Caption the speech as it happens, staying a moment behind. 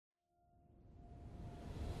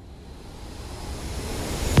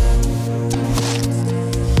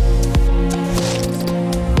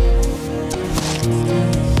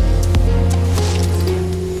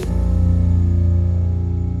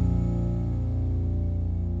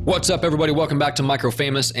What's up, everybody? Welcome back to Micro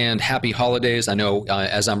Famous and happy holidays. I know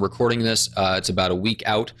as I'm recording this, it's about a week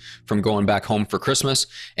out from going back home for Christmas.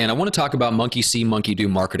 And I want to talk about monkey see, monkey do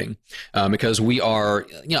marketing because we are,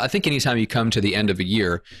 I think anytime you come to the end of a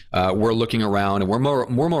year, we're looking around and we're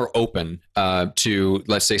more open to,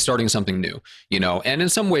 let's say, starting something new, and in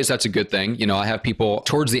some ways that's a good thing. I have people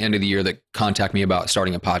towards the end of the year that contact me about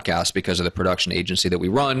starting a podcast because of the production agency that we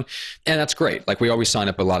run. And that's great. Like we always sign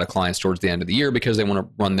up a lot of clients towards the end of the year because they want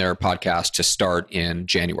to run their podcast to start in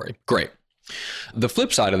January. Great. The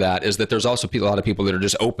flip side of that is that there's also a lot of people that are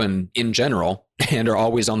just open in general and are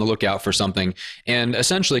always on the lookout for something and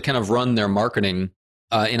essentially kind of run their marketing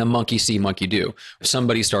in a monkey see, monkey do. If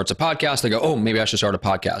somebody starts a podcast, they go, oh, maybe I should start a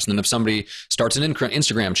podcast. And then if somebody starts an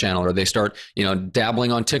Instagram channel or they start,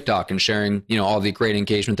 dabbling on TikTok and sharing, all the great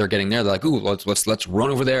engagement they're getting there, they're like, ooh, let's run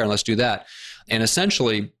over there and let's do that. And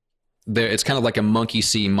essentially, it's kind of like a monkey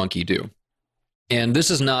see, monkey do. And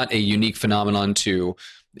this is not a unique phenomenon to,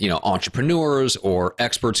 entrepreneurs or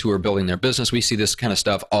experts who are building their business. We see this kind of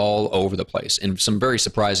stuff all over the place in some very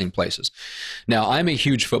surprising places. Now, I'm a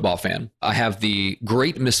huge football fan. I have the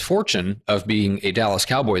great misfortune of being a Dallas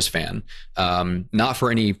Cowboys fan, not for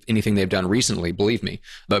anything they've done recently, believe me,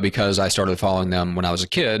 but because I started following them when I was a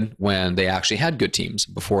kid, when they actually had good teams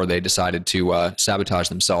before they decided to sabotage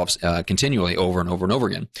themselves continually over and over and over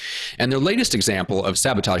again. And their latest example of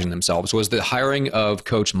sabotaging themselves was the hiring of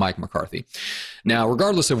Coach Mike McCarthy. Now,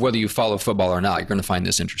 regardless of whether you follow football or not, you're going to find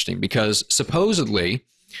this interesting because supposedly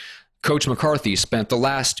Coach McCarthy spent the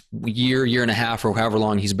last year and a half or however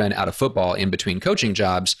long he's been out of football in between coaching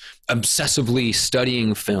jobs obsessively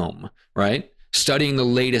studying film, right? Studying the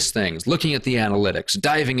latest things, looking at the analytics,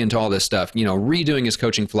 diving into all this stuff, redoing his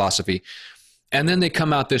coaching philosophy. And then they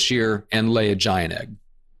come out this year and lay a giant egg.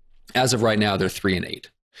 As of right now, they're 3-8.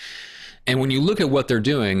 And when you look at what they're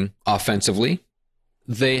doing offensively,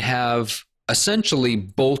 they have essentially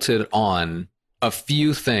bolted on a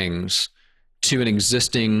few things to an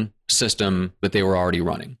existing system that they were already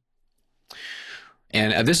running.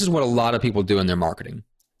 And this is what a lot of people do in their marketing.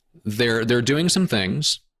 They're doing some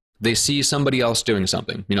things. They see somebody else doing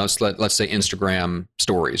something. Let's say Instagram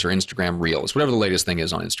stories or Instagram reels, whatever the latest thing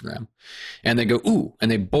is on Instagram. And they go, ooh,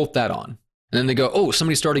 and they bolt that on. And then they go, oh,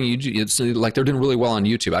 somebody's starting YouTube. It's like they're doing really well on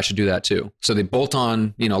YouTube. I should do that too. So they bolt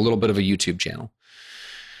on, a little bit of a YouTube channel.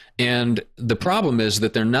 And the problem is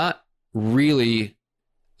that they're not really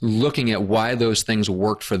looking at why those things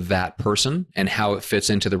worked for that person and how it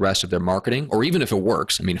fits into the rest of their marketing, or even if it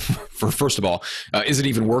works. I mean, first of all, is it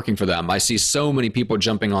even working for them? I see so many people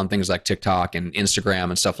jumping on things like TikTok and Instagram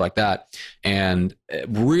and stuff like that. And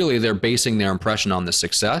really, they're basing their impression on the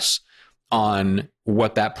success on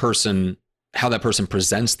what that person, how that person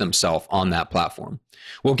presents themselves on that platform.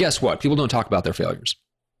 Well, guess what? People don't talk about their failures.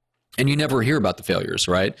 And you never hear about the failures,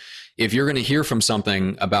 right? If you're going to hear from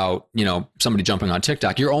something about, somebody jumping on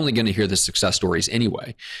TikTok, you're only going to hear the success stories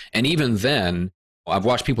anyway. And even then, I've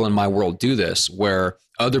watched people in my world do this where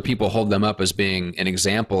other people hold them up as being an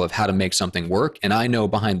example of how to make something work. And I know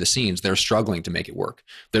behind the scenes, they're struggling to make it work.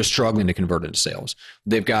 They're struggling to convert into sales.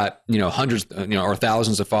 They've got, hundreds, or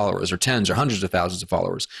thousands of followers or tens or hundreds of thousands of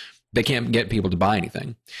followers. They can't get people to buy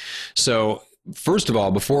anything. So first of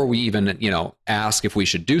all, before we even, ask if we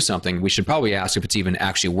should do something, we should probably ask if it's even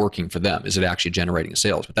actually working for them. Is it actually generating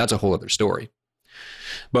sales? But that's a whole other story.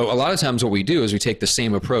 But a lot of times what we do is we take the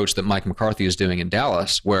same approach that Mike McCarthy is doing in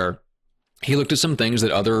Dallas, where he looked at some things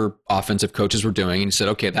that other offensive coaches were doing and he said,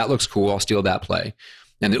 okay, that looks cool. I'll steal that play.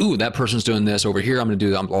 And then, ooh, that person's doing this over here. I'm going to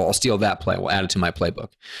do that. I'll steal that play. We'll add it to my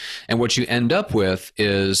playbook. And what you end up with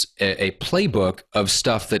is a playbook of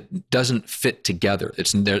stuff that doesn't fit together.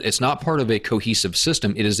 It's not part of a cohesive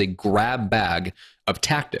system. It is a grab bag of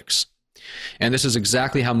tactics. And this is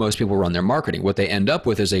exactly how most people run their marketing. What they end up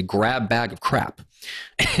with is a grab bag of crap.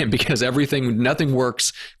 And because nothing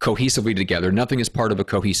works cohesively together, nothing is part of a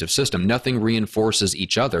cohesive system, nothing reinforces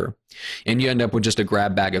each other. And you end up with just a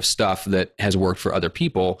grab bag of stuff that has worked for other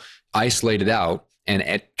people, isolated out, and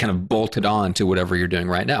it kind of bolted on to whatever you're doing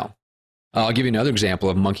right now. I'll give you another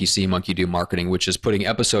example of monkey see, monkey do marketing, which is putting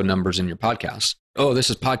episode numbers in your podcast. Oh,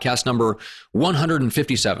 this is podcast number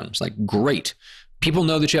 157. It's like, great. People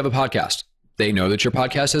know that you have a podcast. They know that your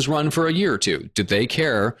podcast has run for a year or two. Do they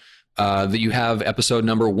care that you have episode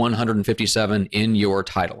number 157 in your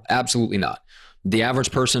title? Absolutely not. The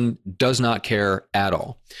average person does not care at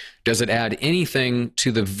all. Does it add anything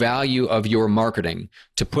to the value of your marketing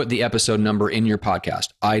to put the episode number in your podcast?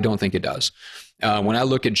 I don't think it does. When I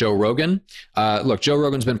look at Joe Rogan, Joe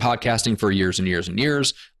Rogan's been podcasting for years and years and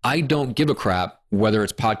years. I don't give a crap whether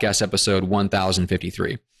it's podcast episode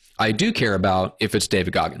 1053. I do care about if it's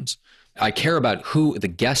David Goggins. I care about who the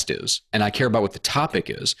guest is, and I care about what the topic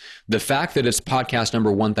is. The fact that it's podcast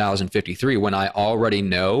number 1053, when I already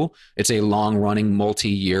know it's a long running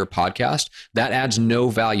multi-year podcast, that adds no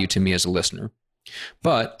value to me as a listener.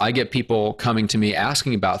 But I get people coming to me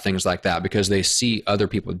asking about things like that because they see other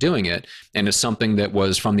people doing it. And it's something that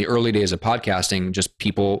was from the early days of podcasting, just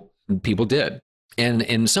people did. And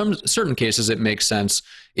in some certain cases, it makes sense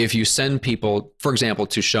if you send people, for example,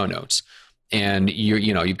 to show notes. And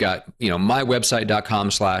you've got,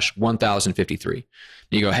 mywebsite.com/1053.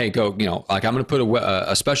 You go, hey, go, like I'm going to put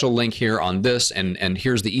a special link here on this, and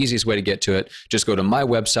here's the easiest way to get to it. Just go to my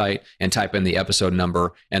website and type in the episode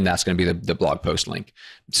number, and that's going to be the blog post link.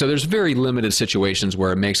 So there's very limited situations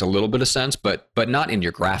where it makes a little bit of sense, but not in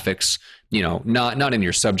your graphics, not in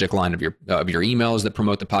your subject line of your emails that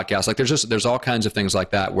promote the podcast. Like there's all kinds of things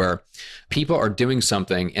like that where people are doing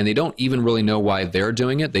something and they don't even really know why they're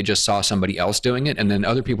doing it. They just saw somebody else doing it, and then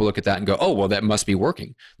other people look at that and go, oh, well, that must be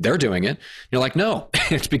working. They're doing it. You're like, no,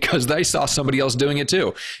 it's because they saw somebody else doing it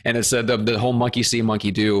too. And it's the whole monkey see,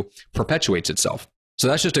 monkey do perpetuates itself. So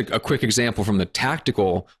that's just a quick example from the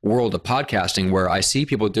tactical world of podcasting where I see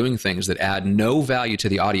people doing things that add no value to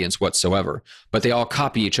the audience whatsoever, but they all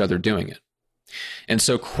copy each other doing it. And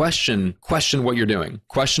so question what you're doing.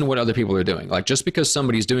 Question what other people are doing. Like just because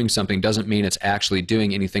somebody's doing something doesn't mean it's actually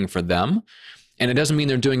doing anything for them. And it doesn't mean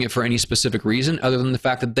they're doing it for any specific reason other than the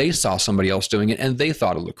fact that they saw somebody else doing it and they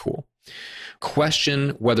thought it looked cool.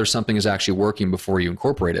 Question whether something is actually working before you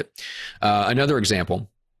incorporate it. Another example.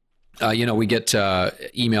 We get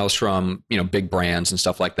emails from, big brands and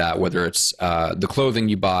stuff like that, whether it's the clothing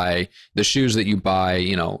you buy, the shoes that you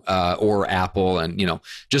buy, or Apple and,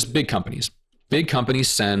 just big companies. Big companies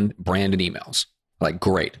send branded emails. Like,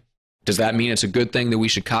 great. Does that mean it's a good thing that we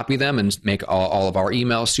should copy them and make all of our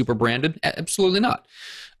emails super branded? Absolutely not.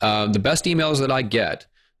 The best emails that I get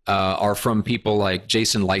are from people like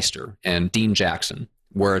Jason Leister and Dean Jackson,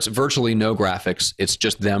 where it's virtually no graphics. It's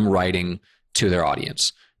just them writing to their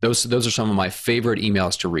audience. Those are some of my favorite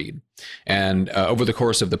emails to read. And over the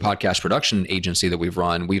course of the podcast production agency that we've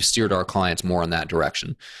run, we've steered our clients more in that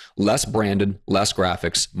direction. Less branded, less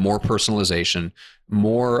graphics, more personalization,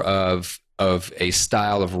 more of a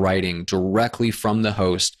style of writing directly from the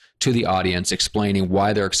host to the audience, explaining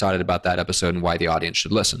why they're excited about that episode and why the audience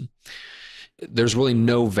should listen. There's really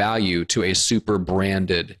no value to a super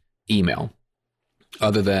branded email,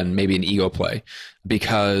 other than maybe an ego play,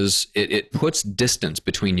 because it puts distance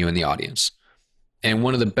between you and the audience. And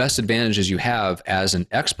one of the best advantages you have as an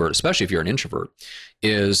expert, especially if you're an introvert,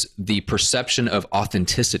 is the perception of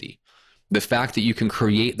authenticity. The fact that you can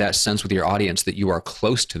create that sense with your audience that you are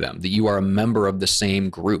close to them, that you are a member of the same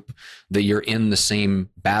group, that you're in the same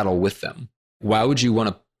battle with them. Why would you want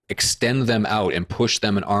to extend them out and push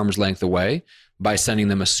them an arm's length away by sending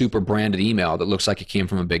them a super branded email that looks like it came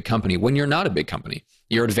from a big company when you're not a big company?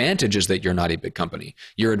 Your advantage is that you're not a big company.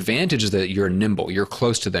 Your advantage is that you're nimble. You're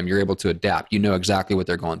close to them. You're able to adapt. You know exactly what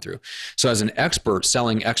they're going through. So as an expert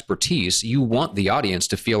selling expertise, you want the audience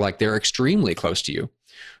to feel like they're extremely close to you.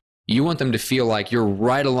 You want them to feel like you're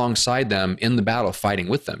right alongside them in the battle fighting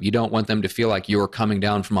with them. You don't want them to feel like you're coming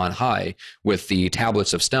down from on high with the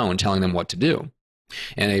tablets of stone telling them what to do.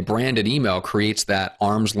 And a branded email creates that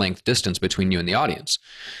arm's length distance between you and the audience.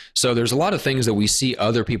 So there's a lot of things that we see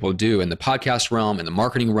other people do in the podcast realm, in the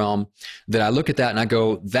marketing realm, that I look at that and I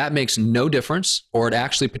go, that makes no difference, or it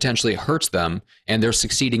actually potentially hurts them and they're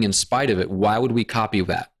succeeding in spite of it. Why would we copy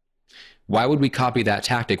that? Why would we copy that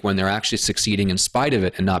tactic when they're actually succeeding in spite of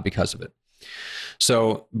it and not because of it?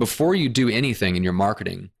 So before you do anything in your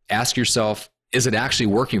marketing, ask yourself, is it actually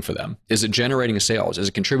working for them? Is it generating sales? Is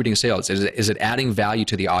it contributing sales? Is it adding value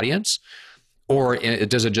to the audience? Or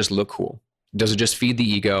does it just look cool? Does it just feed the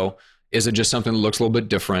ego? Is it just something that looks a little bit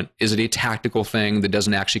different? Is it a tactical thing that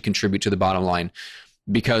doesn't actually contribute to the bottom line?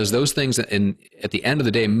 Because those things at the end of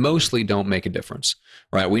the day mostly don't make a difference,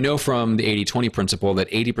 right? We know from the 80-20 principle that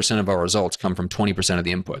 80% of our results come from 20% of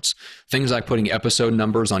the inputs. Things like putting episode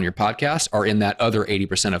numbers on your podcast are in that other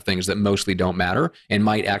 80% of things that mostly don't matter and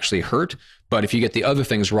might actually hurt. But if you get the other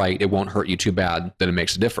things right, it won't hurt you too bad that it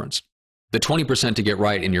makes a difference. The 20% to get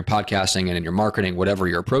right in your podcasting and in your marketing, whatever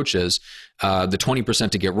your approach is, the 20%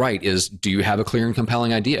 to get right is, do you have a clear and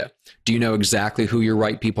compelling idea? Do you know exactly who your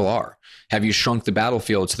right people are? Have you shrunk the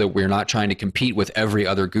battlefield so that we're not trying to compete with every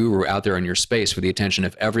other guru out there in your space for the attention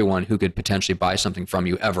of everyone who could potentially buy something from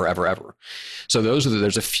you ever? So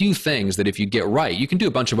there's a few things that if you get right, you can do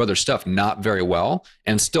a bunch of other stuff not very well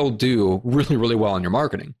and still do really, really well in your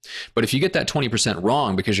marketing. But if you get that 20%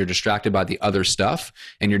 wrong because you're distracted by the other stuff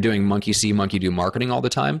and you're doing monkey see, monkey do marketing all the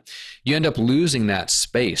time, you end up losing that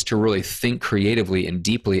space to really think think creatively and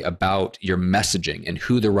deeply about your messaging and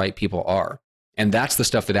who the right people are. And that's the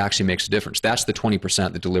stuff that actually makes a difference. That's the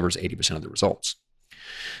 20% that delivers 80% of the results.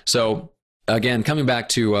 So again, coming back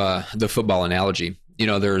to the football analogy,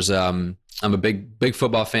 I'm a big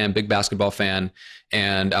football fan, big basketball fan.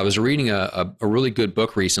 And I was reading a really good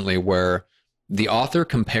book recently where the author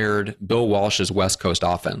compared Bill Walsh's West Coast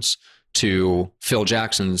offense to Phil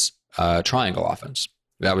Jackson's triangle offense.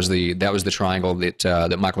 That was the triangle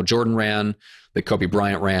that Michael Jordan ran, that Kobe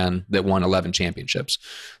Bryant ran, that won 11 championships.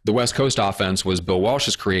 The West Coast offense was Bill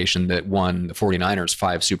Walsh's creation that won the 49ers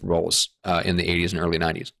 5 Super Bowls in the 80s and early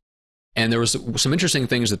 90s. And there was some interesting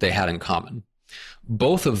things that they had in common.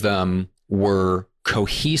 Both of them were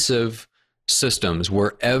cohesive systems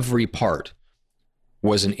where every part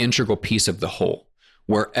was an integral piece of the whole,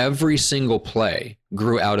 where every single play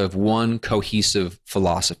grew out of one cohesive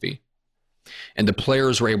philosophy. And the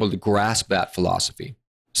players were able to grasp that philosophy.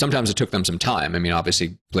 Sometimes it took them some time. I mean,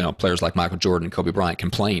 obviously, players like Michael Jordan and Kobe Bryant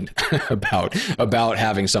complained about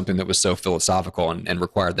having something that was so philosophical and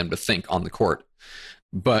required them to think on the court.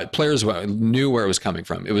 But players knew where it was coming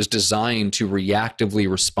from. It was designed to reactively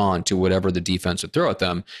respond to whatever the defense would throw at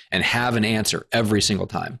them and have an answer every single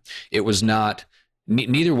time. It was not,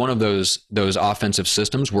 neither one of those offensive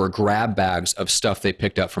systems were grab bags of stuff they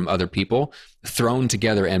picked up from other people, thrown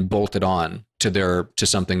together and bolted on to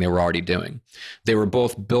something they were already doing. They were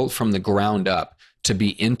both built from the ground up to be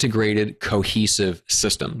integrated, cohesive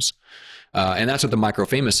systems. And that's what the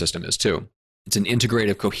Microfamous system is too. It's an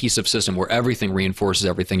integrative, cohesive system where everything reinforces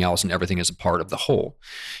everything else and everything is a part of the whole.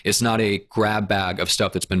 It's not a grab bag of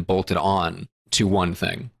stuff that's been bolted on to one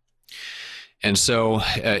thing. And so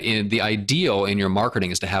the ideal in your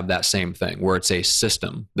marketing is to have that same thing, where it's a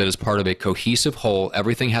system that is part of a cohesive whole.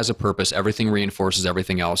 Everything has a purpose. Everything reinforces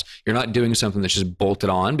everything else. You're not doing something that's just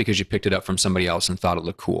bolted on because you picked it up from somebody else and thought it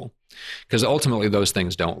looked cool. Because ultimately, those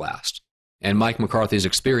things don't last. And Mike McCarthy's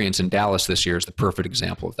experience in Dallas this year is the perfect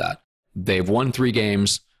example of that. They've won 3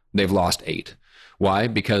 games. They've lost 8. Why?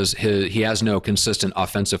 Because he has no consistent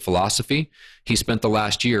offensive philosophy. He spent the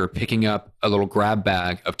last year picking up a little grab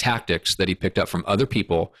bag of tactics that he picked up from other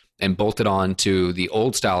people and bolted on to the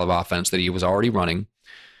old style of offense that he was already running,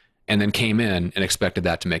 and then came in and expected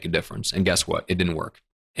that to make a difference. And guess what? It didn't work.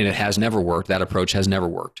 And it has never worked. That approach has never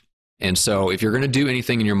worked. And so if you're going to do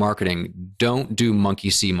anything in your marketing, don't do monkey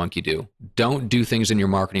see, monkey do. Don't do things in your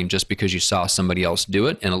marketing just because you saw somebody else do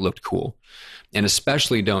it and it looked cool. And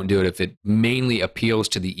especially don't do it if it mainly appeals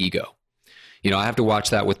to the ego. I have to watch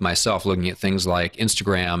that with myself, looking at things like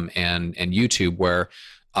Instagram and YouTube, where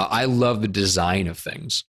I love the design of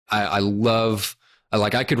things. I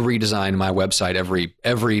could redesign my website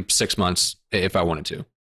every 6 months if I wanted to.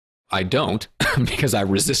 I don't because I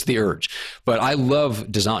resist the urge, but I love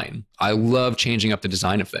design. I love changing up the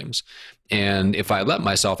design of things. And if I let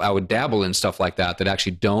myself, I would dabble in stuff like that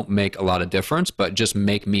actually don't make a lot of difference, but just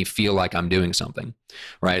make me feel like I'm doing something,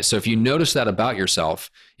 right? So if you notice that about yourself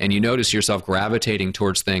and you notice yourself gravitating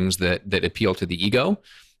towards things that appeal to the ego,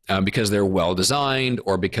 because they're well designed,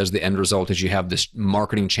 or because the end result is you have this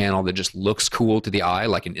marketing channel that just looks cool to the eye,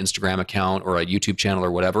 like an Instagram account or a YouTube channel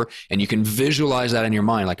or whatever, and you can visualize that in your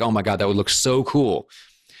mind, like, oh my God, that would look so cool.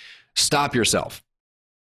 Stop yourself,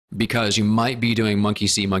 because you might be doing monkey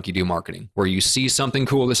see, monkey do marketing, where you see something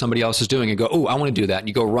cool that somebody else is doing and go, oh, I want to do that. And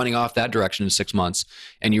you go running off that direction in 6 months,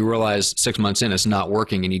 and you realize 6 months in it's not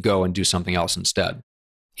working, and you go and do something else instead.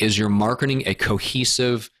 Is your marketing a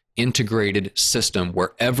cohesive, integrated system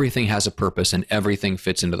where everything has a purpose and everything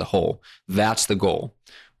fits into the whole? That's the goal.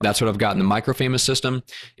 That's what I've got in the Microfamous system.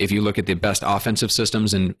 If you look at the best offensive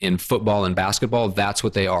systems in football and basketball, that's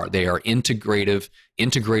what they are. They are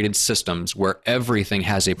integrated systems where everything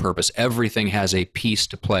has a purpose. Everything has a piece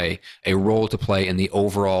to play, a role to play in the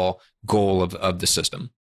overall goal of the system.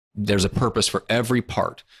 There's a purpose for every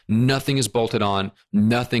part. Nothing is bolted on.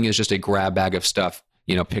 Nothing is just a grab bag of stuff,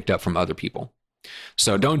 picked up from other people.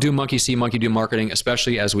 So don't do monkey see, monkey do marketing,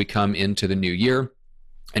 especially as we come into the new year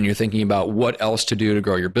and you're thinking about what else to do to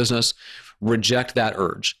grow your business. Reject that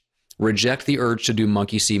urge. Reject the urge to do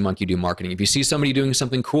monkey see, monkey do marketing. If you see somebody doing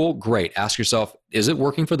something cool, great. Ask yourself, is it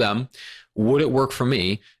working for them? Would it work for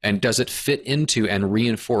me? And does it fit into and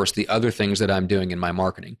reinforce the other things that I'm doing in my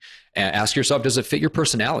marketing? And ask yourself, does it fit your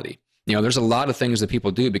personality? There's a lot of things that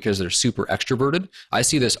people do because they're super extroverted. I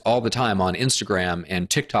see this all the time on Instagram and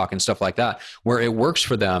TikTok and stuff like that, where it works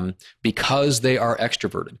for them because they are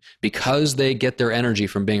extroverted, because they get their energy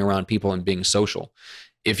from being around people and being social.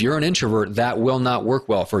 If you're an introvert, that will not work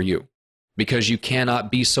well for you, because you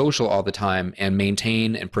cannot be social all the time and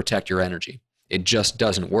maintain and protect your energy. It just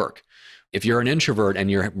doesn't work. If you're an introvert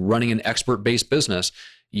and you're running an expert-based business,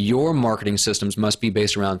 Your marketing systems must be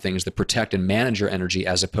based around things that protect and manage your energy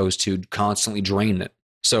as opposed to constantly drain it.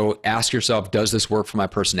 So ask yourself, does this work for my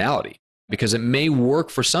personality? Because it may work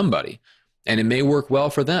for somebody and it may work well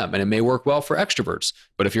for them and it may work well for extroverts.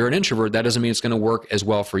 But if you're an introvert, that doesn't mean it's going to work as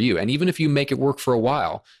well for you. And even if you make it work for a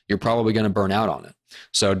while, you're probably going to burn out on it.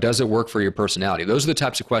 So does it work for your personality? Those are the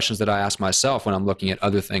types of questions that I ask myself when I'm looking at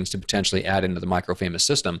other things to potentially add into the Microfamous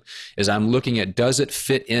system, is I'm looking at, does it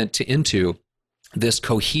fit into this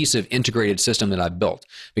cohesive, integrated system that I've built?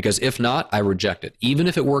 Because if not, I reject it. Even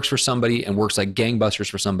if it works for somebody and works like gangbusters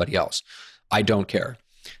for somebody else, I don't care.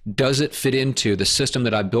 Does it fit into the system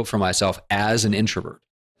that I've built for myself as an introvert?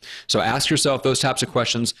 So ask yourself those types of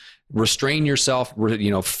questions. Restrain yourself,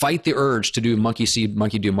 fight the urge to do monkey see,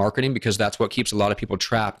 monkey do marketing, because that's what keeps a lot of people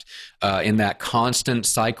trapped in that constant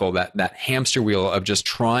cycle, that hamster wheel of just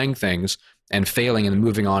trying things and failing and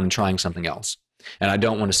moving on and trying something else. And I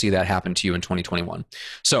don't want to see that happen to you in 2021.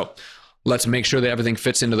 So let's make sure that everything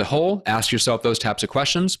fits into the whole. Ask yourself those types of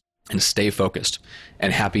questions and stay focused.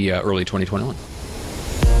 And happy early 2021.